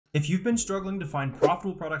If you've been struggling to find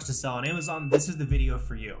profitable products to sell on Amazon, this is the video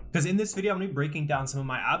for you. Because in this video, I'm going to be breaking down some of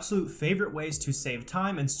my absolute favorite ways to save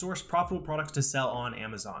time and source profitable products to sell on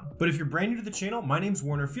Amazon. But if you're brand new to the channel, my name's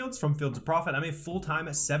Warner Fields from Fields of Profit. I'm a full-time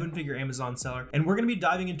 7-figure Amazon seller, and we're going to be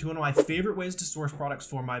diving into one of my favorite ways to source products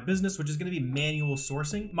for my business, which is going to be manual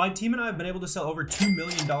sourcing. My team and I have been able to sell over $2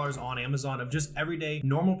 million on Amazon of just everyday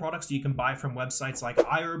normal products that you can buy from websites like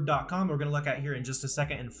iherb.com. We're going to look at here in just a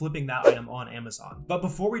second and flipping that item on Amazon. But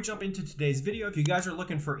before we jump into today's video, if you guys are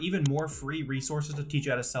looking for even more free resources to teach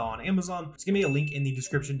you how to sell on Amazon, it's gonna be a link in the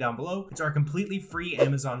description down below. It's our completely free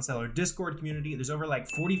Amazon seller Discord community. There's over like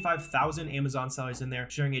 45,000 Amazon sellers in there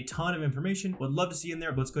sharing a ton of information. Would love to see you in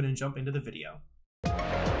there, but let's go ahead and jump into the video.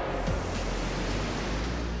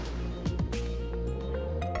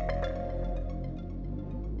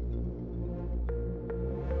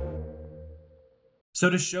 So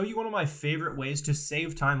to show you one of my favorite ways to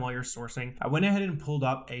save time while you're sourcing, I went ahead and pulled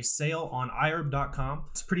up a sale on iherb.com.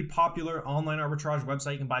 It's a pretty popular online arbitrage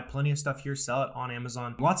website. You can buy plenty of stuff here, sell it on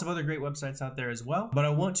Amazon. Lots of other great websites out there as well. But I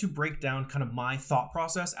want to break down kind of my thought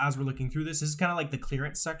process as we're looking through this. This is kind of like the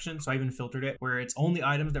clearance section. So I even filtered it where it's only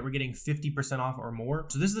items that we're getting 50% off or more.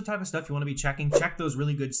 So this is the type of stuff you want to be checking. Check those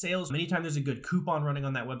really good sales. Anytime there's a good coupon running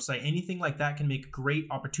on that website, anything like that can make great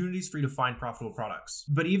opportunities for you to find profitable products.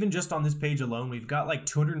 But even just on this page alone, we've got like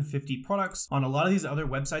 250 products. On a lot of these other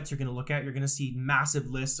websites you're going to look at, you're going to see massive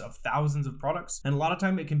lists of thousands of products, and a lot of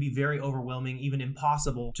time it can be very overwhelming, even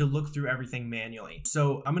impossible to look through everything manually.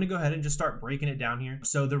 So I'm going to go ahead and just start breaking it down here.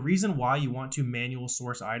 So the reason why you want to manual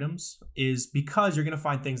source items is because you're going to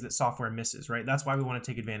find things that software misses, right? That's why we want to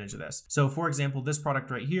take advantage of this. So for example, this product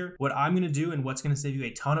right here, what I'm going to do and what's going to save you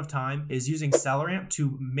a ton of time is using SellerAmp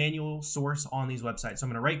to manual source on these websites. So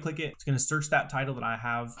I'm going to right click it. It's going to search that title that I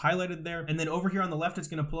have highlighted there. And then over here on the left, it's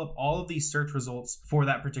going to pull up all of these search results for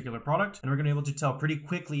that particular product. And we're going to be able to tell pretty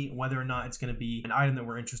quickly whether or not it's going to be an item that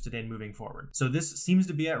we're interested in moving forward. So this seems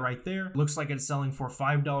to be it right there. Looks like it's selling for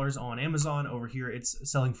 $5 on Amazon. Over here, it's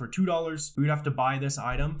selling for $2. We would have to buy this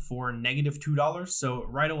item for -$2. So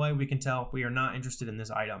right away, we can tell we are not interested in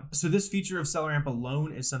this item. So this feature of SellerAmp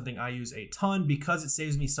alone is something I use a ton because it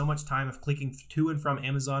saves me so much time of clicking to and from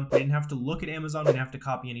Amazon. We didn't have to look at Amazon. We didn't have to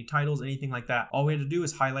copy any titles, anything like that. All we had to do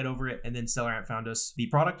is highlight over it, and then SellerAmp found us the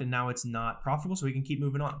product, and now it's not profitable, so we can keep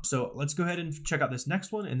moving on. So let's go ahead and check out this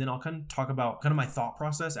next one, and then I'll kind of talk about kind of my thought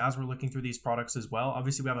process as we're looking through these products as well.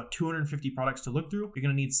 Obviously, we have about 250 products to look through. You're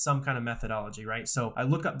going to need some kind of methodology, right? So I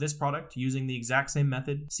look up this product using the exact same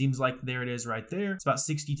method. Seems like there it is right there. It's about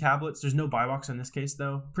 60 tablets. There's no buy box in this case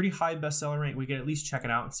though. Pretty high bestseller rank. We can at least check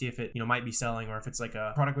it out and see if it, might be selling, or if it's like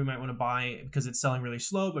a product we might want to buy because it's selling really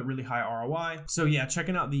slow but really high ROI. So yeah,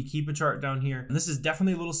 checking out the Keep a chart down here. And this is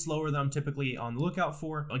definitely a little slower than I'm typically on the lookout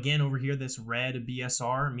for. Again, over here, this red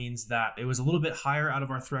BSR means that it was a little bit higher out of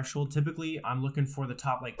our threshold. Typically, I'm looking for the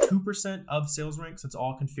top like 2% of sales ranks. It's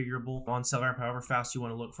all configurable on SellerAmp, however fast you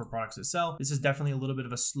want to look for products that sell. This is definitely a little bit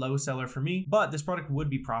of a slow seller for me, but this product would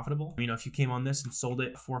be profitable. If you came on this and sold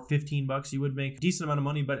it for 15 bucks, you would make a decent amount of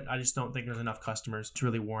money, but I just don't think there's enough customers to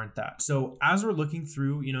really warrant that. So as we're looking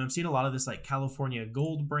through, I'm seeing a lot of this like California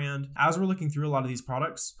Gold brand. As we're looking through a lot of these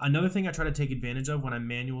products, another thing I try to take advantage of when I'm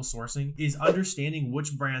manual sourcing is understanding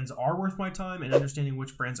which brands are worth my time and understanding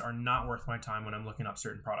which brands are not worth my time when I'm looking up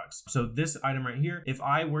certain products. So this item right here, if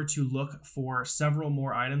I were to look for several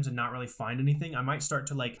more items and not really find anything, I might start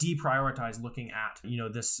to like deprioritize looking at,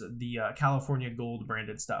 the California Gold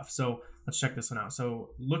branded stuff. So let's check this one out.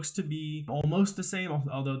 So looks to be almost the same,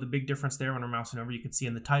 although the big difference there when we're mousing over, you can see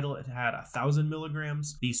in the title, it had 1,000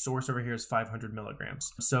 milligrams. The source over here is 500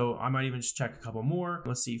 milligrams. So I might even just check a couple more.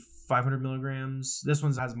 Let's see, 500 milligrams. This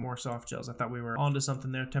one has more soft gels. I thought we were onto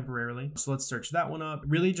something there temporarily. So let's search that one up.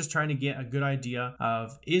 Really just trying to get a good idea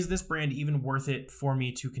of, is this brand even worth it for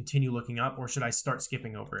me to continue looking up, or should I start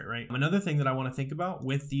skipping over it, right? Another thing that I want to think about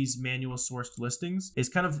with these manual sourced listings is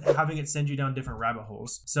kind of having it send you down different rabbit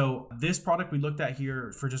holes. So this product we looked at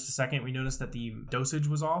here for just a second, we noticed that the dosage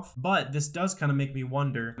was off, but this does kind of make me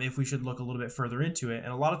wonder if we should look a little bit further into it.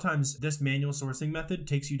 And a lot of times this manual sourcing method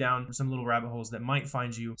takes you down some little rabbit holes that might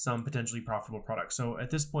find you some potentially profitable products. So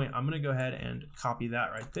at this point, I'm going to go ahead and copy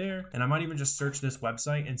that right there. And I might even just search this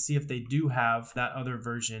website and see if they do have that other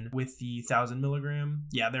version with the 1,000 milligram.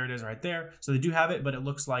 Yeah, there it is right there. So they do have it, but it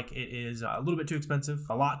looks like it is a little bit too expensive,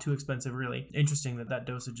 a lot too expensive, really. Interesting that that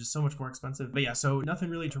dosage is so much more expensive. But yeah, so nothing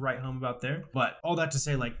really to write home about there. But all that to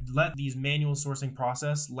say, like, let these manual sourcing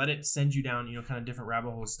process, let it send you down, kind of different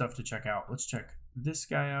rabbit holes, stuff to check out. Let's check this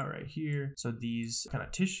guy out right here. So these kind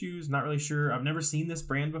of tissues, not really sure. I've never seen this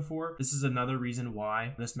brand before. This is another reason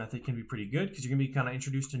why this method can be pretty good, because you're gonna be kind of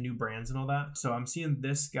introduced to new brands and all that. So I'm seeing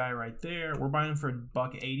this guy right there. We're buying him for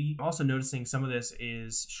 $1.80. I'm also noticing some of this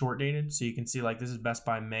is short dated. So you can see like this is Best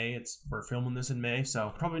Buy May. We're filming this in May.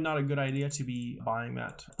 So probably not a good idea to be buying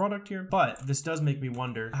that product here, but this does make me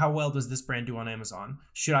wonder, how well does this brand do on Amazon?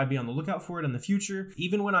 Should I be on the lookout for it in the future?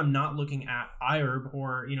 Even when I'm not looking at IRB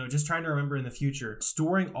or, just trying to remember in the future,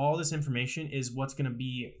 storing all this information is what's going to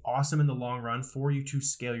be awesome in the long run for you to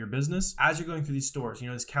scale your business as you're going through these stores.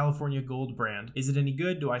 This California Gold brand, is it any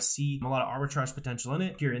good? Do I see a lot of arbitrage potential in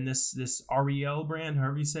it? Here in this REL brand,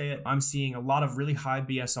 however you say it, I'm seeing a lot of really high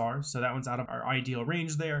BSR. So that one's out of our ideal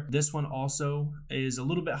range there. This one also is a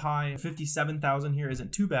little bit high. 57,000 here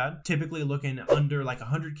isn't too bad. Typically looking under like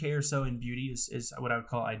 100K or so in beauty is what I would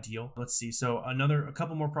call ideal. Let's see. So a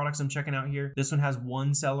couple more products I'm checking out here. This one has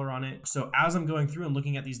one seller on it. So as I'm going through and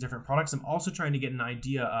looking at these different products, I'm also trying to get an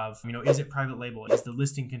idea of, is it private label? Is the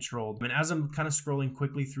listing controlled? And as I'm kind of scrolling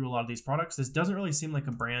quickly through a lot of these products, this doesn't really seem like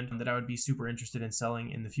a brand that I would be super interested in selling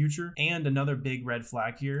in the future. And another big red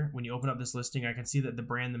flag here, when you open up this listing, I can see that the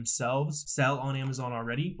brand themselves sell on Amazon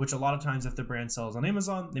already, which a lot of times if the brand sells on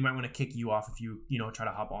Amazon, they might want to kick you off if you, try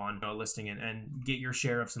to hop on a listing and get your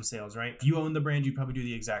share of some sales, right? If you own the brand, you'd probably do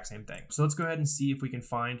the exact same thing. So let's go ahead and see if we can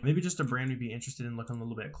find maybe just a brand we'd be interested in looking a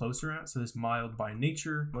little bit closer at. So this Mild by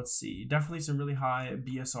Nature, let's see, definitely some really high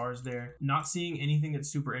BSRs there. Not seeing anything that's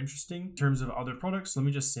super interesting in terms of other products. Let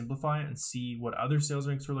me just simplify it and see what other sales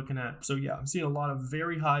ranks we're looking at. So yeah, I'm seeing a lot of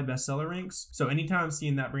very high bestseller ranks. So anytime I'm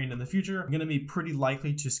seeing that brand in the future, I'm going to be pretty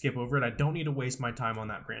likely to skip over it. I don't need to waste my time on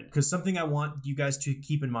that brand, because something I want you guys to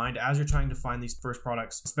keep in mind as you're trying to find these first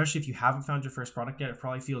products, especially if you haven't found your first product yet, it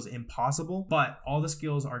probably feels impossible, but all the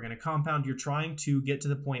skills are going to compound. You're trying to get to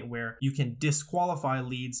the point where you can disqualify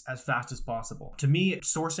leads as fast as possible. To me,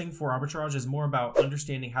 sourcing for arbitrage is more about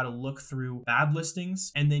understanding how to look through bad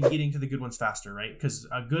listings and then getting to the good ones faster, right? Because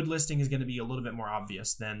a good listing is going to be a little bit more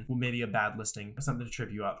obvious than maybe a bad listing, something to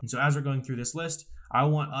trip you up. And so as we're going through this list, I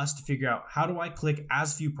want us to figure out, how do I click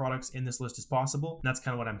as few products in this list as possible? And that's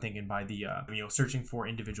kind of what I'm thinking by the, searching for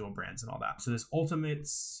individual brands and all that. So this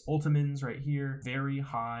Ultimins right here, very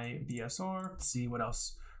high BSR. Let's see what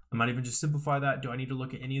else. I might even just simplify that. Do I need to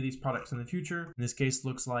look at any of these products in the future? In this case,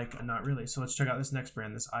 looks like not really. So let's check out this next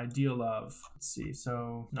brand, this Ideal Love. Let's see.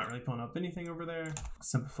 So not really pulling up anything over there.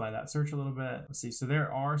 Simplify that search a little bit. Let's see. So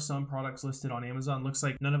there are some products listed on Amazon. Looks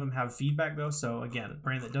like none of them have feedback though. So again, a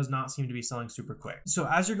brand that does not seem to be selling super quick. So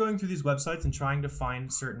as you're going through these websites and trying to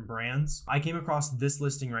find certain brands, I came across this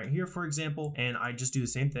listing right here, for example, and I just do the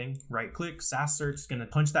same thing. Right click, SaaS search, is going to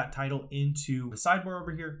punch that title into the sidebar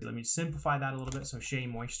over here. Let me simplify that a little bit. So Shea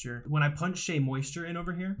Moisture. When I punch Shea Moisture in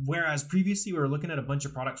over here, whereas previously we were looking at a bunch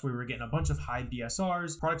of products where we were getting a bunch of high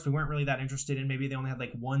BSRs, products we weren't really that interested in. Maybe they only had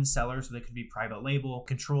like one seller, so they could be private label,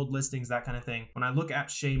 controlled listings, that kind of thing. When I look at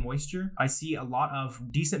Shea Moisture, I see a lot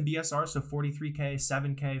of decent BSR, so 43K,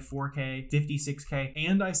 7K, 4K, 56K,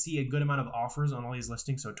 and I see a good amount of offers on all these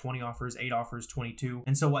listings. So 20 offers, 8 offers, 22.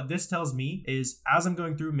 And so what this tells me is, as I'm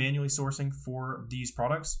going through manually sourcing for these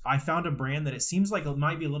products, I found a brand that it seems like it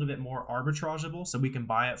might be a little bit more arbitrageable, so we can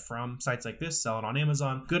buy it from sites like this, sell it on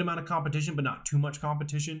Amazon. Good amount of competition, but not too much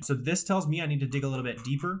competition. So this tells me I need to dig a little bit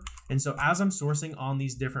deeper. And so as I'm sourcing on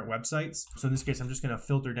these different websites, so in this case, I'm just going to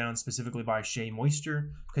filter down specifically by Shea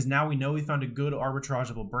Moisture, because now we know we found a good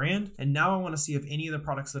arbitrageable brand. And now I want to see if any of the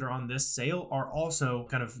products that are on this sale are also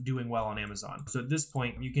kind of doing well on Amazon. So at this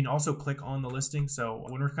point, you can also click on the listing. So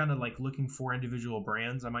when we're kind of like looking for individual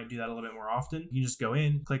brands, I might do that a little bit more often. You can just go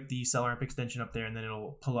in, click the SellerAmp extension up there, and then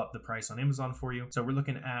it'll pull up the price on Amazon for you. So we're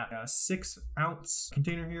looking at a 6-ounce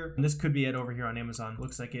container here, and this could be it over here on Amazon.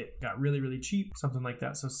 Looks like it got really cheap, something like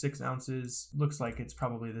that. So 6 ounces, looks like it's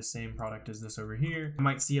probably the same product as this over here. I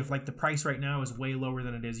might see if like the price right now is way lower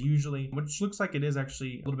than it is usually, which looks like it is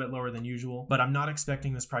actually a little bit lower than usual, but I'm not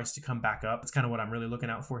expecting this price to come back up. It's kind of what I'm really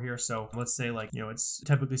looking out for here. So let's say like, it's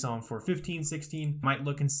typically selling for 15, 16, might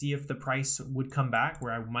look and see if the price would come back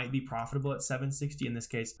where I might be profitable at 760 in this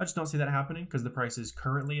case. I just don't see that happening because the price is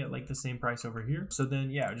currently at like the same price over here. So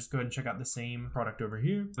then yeah, just go ahead and check out the same product over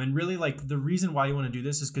here. And really like the reason why you want to do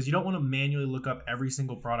this is because you don't want to manually look up every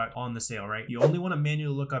single product on the sale, right? You only want to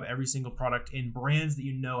manually look up every single product in brands that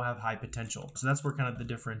you know have high potential. So that's where kind of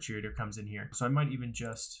the differentiator comes in here. So I might even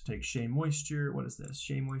just take Shea Moisture. What is this?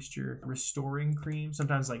 Shea Moisture Restoring Cream.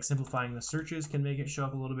 Sometimes like simplifying the searches can make it show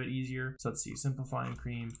up a little bit easier. So let's see, simplifying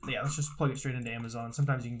cream. Yeah, let's just plug it straight into Amazon.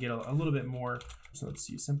 Sometimes you can get a little bit more. So let's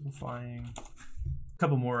see, simplifying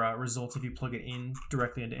couple more results if you plug it in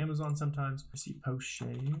directly into Amazon sometimes. I see post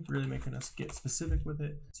shave, really making us get specific with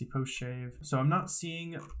it. See post shave. So I'm not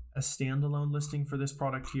seeing a standalone listing for this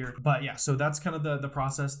product here, but yeah, so that's kind of the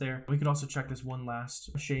process there. We could also check this one last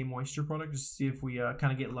Shea Moisture product just to see if we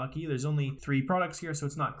kind of get lucky. There's only 3 products here, so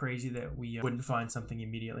it's not crazy that we wouldn't find something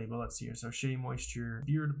immediately, but let's see here. So Shea Moisture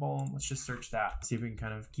Beard Balm, let's just search that, see if we can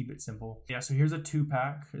kind of keep it simple. Yeah, so here's a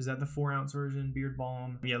 2-pack. Is that the 4-ounce version? Beard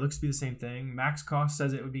Balm. Yeah, it looks to be the same thing. Max cost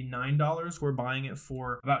says it would be $9. We're buying it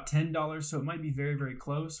for about $10, so it might be very, very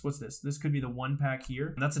close. What's this? This could be the 1-pack here.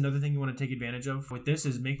 And that's another thing you want to take advantage of with this,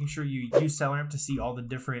 is making sure you use SellerAmp to see all the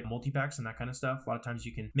different multi-packs and that kind of stuff. A lot of times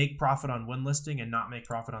you can make profit on one listing and not make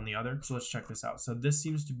profit on the other. So let's check this out. So this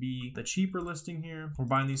seems to be the cheaper listing here. We're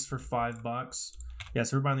buying these for $5. Yeah,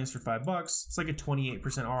 so we're buying these for $5. It's like a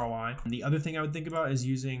 28% ROI. And the other thing I would think about is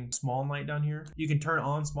using small light down here. You can turn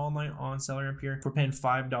on small light on SellerAmp here. We're paying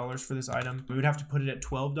 $5 for this item. We would have to put it at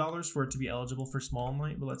 $12 for it to be eligible for small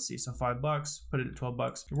light, but let's see. So $5, put it at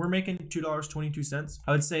 $12. We're making $2.22.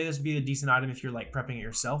 I would say this would be a decent item if you're like prepping it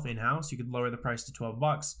yourself in-house. You could lower the price to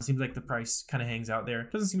 $12. It seems like the price kind of hangs out there.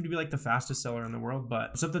 Doesn't seem to be like the fastest seller in the world,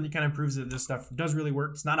 but something that kind of proves that this stuff does really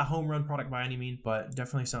work. It's not a home run product by any means, but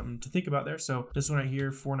definitely something to think about there. So this one right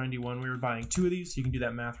here, $4.91. We were buying 2 of these. You can do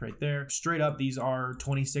that math right there. Straight up, these are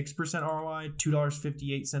 26% ROI,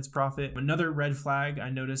 $2.58 profit. Another red flag I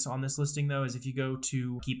notice on this listing though is if you go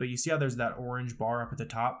to Keep It, you see how there's that orange bar up at the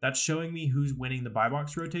top. That's showing me who's winning the buy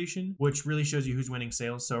box rotation, which really shows you who's winning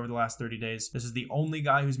sales. So over the last 30 days, this is the only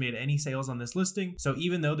guy who's made any sales on this listing. So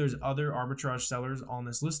even though there's other arbitrage sellers on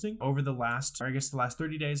this listing over the last, or I guess the last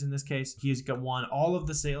 30 days in this case, he has won all of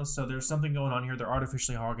the sales. So there's something going on here. They're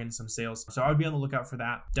artificially hogging some sales. So I would be on the lookout for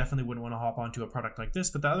that. Definitely wouldn't want to hop onto a product like this,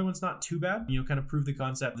 but the other one's not too bad. You know, kind of prove the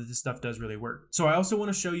concept that this stuff does really work. So I also want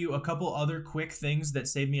to show you a couple other quick things that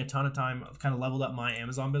saved me a ton of time, kind of leveled up my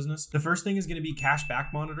Amazon business. The first thing is going to be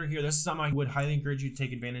Cashback Monitor here. This is something I would highly encourage you to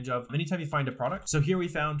take advantage of anytime you find a product. So here we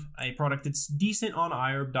found a product that's decent on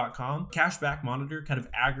IRB.com. Cashback Monitor kind of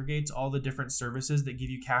aggregates all the different services that give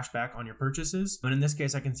you cash back on your purchases. But in this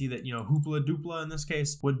case, I can see that, you know, Hoopla Doopla in this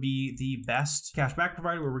case would be the best cashback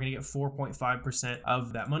provider, where we're going to get 4.5%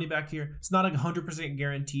 of that money back here. It's not 100%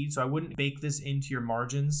 guaranteed, so I wouldn't bake this into your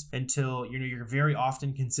margins until you're very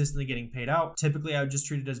often consistently getting paid out. Typically, I would just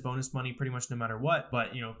treat it as bonus money pretty much no matter what,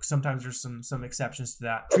 but you know, sometimes there's some exceptions to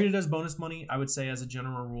that. Treat it as bonus money, I would say, as a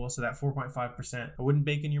general rule. So that 4.5%, I wouldn't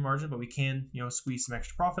bake in your margin, but we can, you know, squeeze some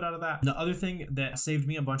extra profit out of that. And the other thing that saved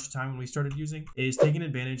me a bunch of time when we started using is taking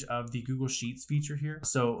advantage of the Google Sheets feature here.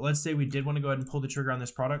 So let's say we did want to go ahead and pull the trigger on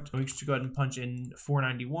this product. We should go ahead and punch in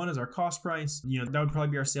 $4.91 as our cost price. You know, that would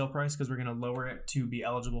probably be our sale price because we're going to lower it to be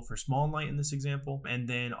eligible for small light in this example. And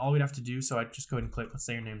then all we'd have to do, so I'd just go ahead and click, let's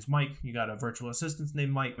say your name's Mike, you got a virtual assistant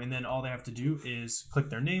named Mike, and then all they have to do is click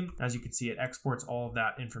their name. As you can see, it exports all of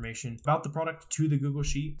that information about the product to the Google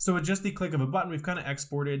Sheet. So with just the click of a button, we've kind of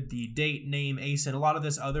exported the date, name, ASIN, a lot of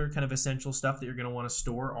this other kind of essential stuff that you're going to want to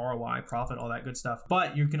store, ROI, profit, all that good stuff.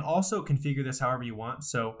 But you can also configure this however you want.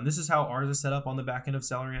 So this is how ours is set up on the back end of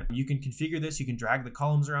SellerAmp. You can configure this, you can drag the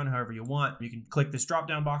columns around however you want. You can click this drop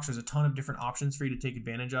down box. There's a ton of different options for you to take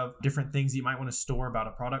advantage of, different things you might want to store about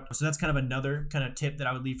a product. So that's kind of another kind of tip that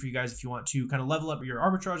I would leave for you guys if you want to kind of level up your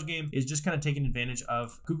arbitrage game, is just kind of taking advantage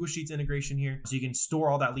of Google Sheets integration here. So you can store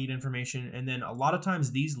all that lead information, and then a lot of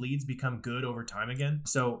times these leads become good over time again.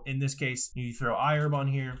 So in this case, you throw IRB on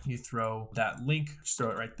here, you throw that link, just throw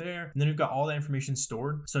it right there, and then we've got all that information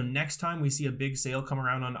stored. So next time we see a big sale come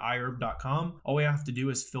around on IRB.com, all we have to do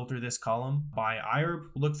is filter this column by IRB,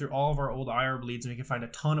 look through all of our old IRB leads, and we can find a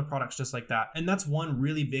ton of products just like that. And that's one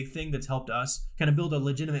really big thing that's helped us kind of build a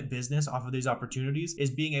legitimate business off of these opportunities, is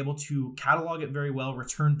being able to catalog it very well,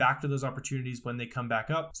 return back to those opportunities when they come back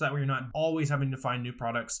up, so that way you're not always having to find new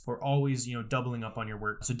products or always, you know, doubling up on your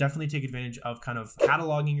work. So definitely take advantage of kind of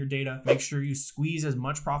cataloging your data. Make sure you squeeze as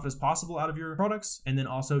much profit as possible out of your products, and then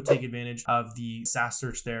also take advantage of the SaaS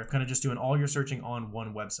search there, kind of just doing all your searching on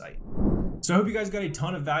one website. So I hope you guys got a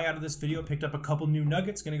ton of value out of this video, picked up a couple new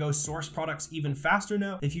nuggets, gonna go source products even faster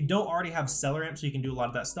now. If you don't already have SellerAmp, so you can do a lot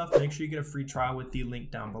of that stuff, make sure you get a free trial with the link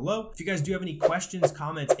down below. If you guys do have any questions,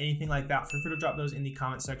 comments, anything like that, feel free to drop those in the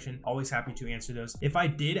comment section. Always happy to answer those. If I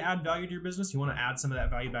did add value to your business, you wanna add some of that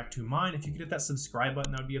value back to mine, if you could hit that subscribe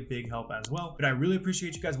button, that would be a big help as well. But I really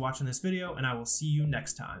appreciate you guys watching this video, and I will see you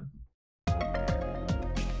next time.